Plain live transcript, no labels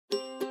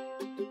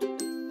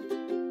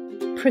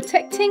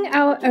protecting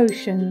our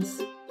oceans,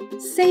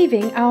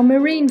 saving our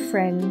marine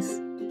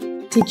friends.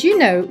 Did you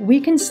know we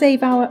can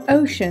save our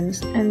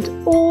oceans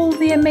and all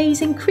the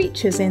amazing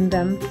creatures in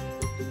them?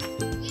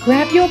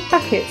 Grab your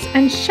buckets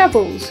and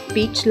shovels,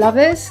 beach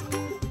lovers.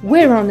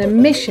 We're on a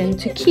mission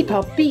to keep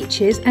our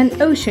beaches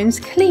and oceans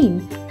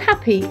clean,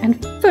 happy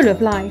and full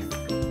of life.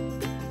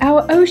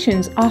 Our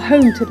oceans are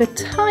home to the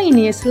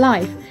tiniest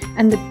life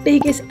and the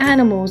biggest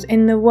animals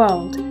in the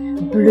world,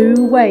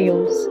 blue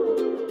whales.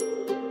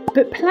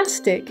 But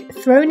plastic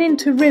thrown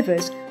into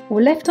rivers or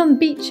left on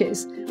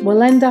beaches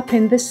will end up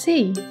in the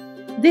sea.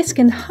 This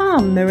can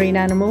harm marine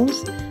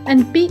animals,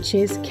 and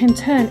beaches can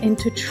turn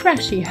into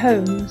trashy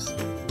homes.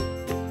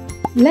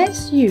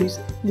 Let's use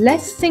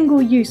less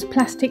single-use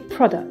plastic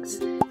products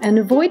and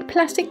avoid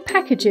plastic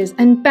packages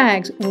and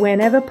bags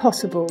whenever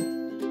possible.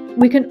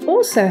 We can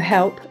also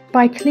help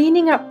by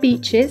cleaning up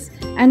beaches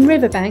and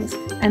riverbanks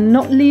and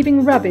not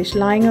leaving rubbish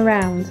lying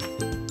around.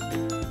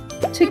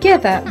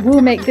 Together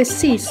we'll make the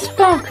sea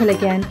sparkle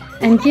again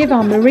and give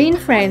our marine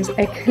friends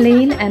a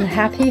clean and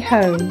happy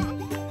home.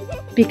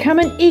 Become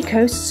an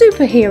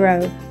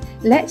eco-superhero.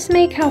 Let's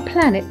make our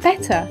planet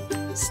better,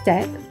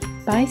 step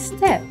by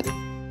step.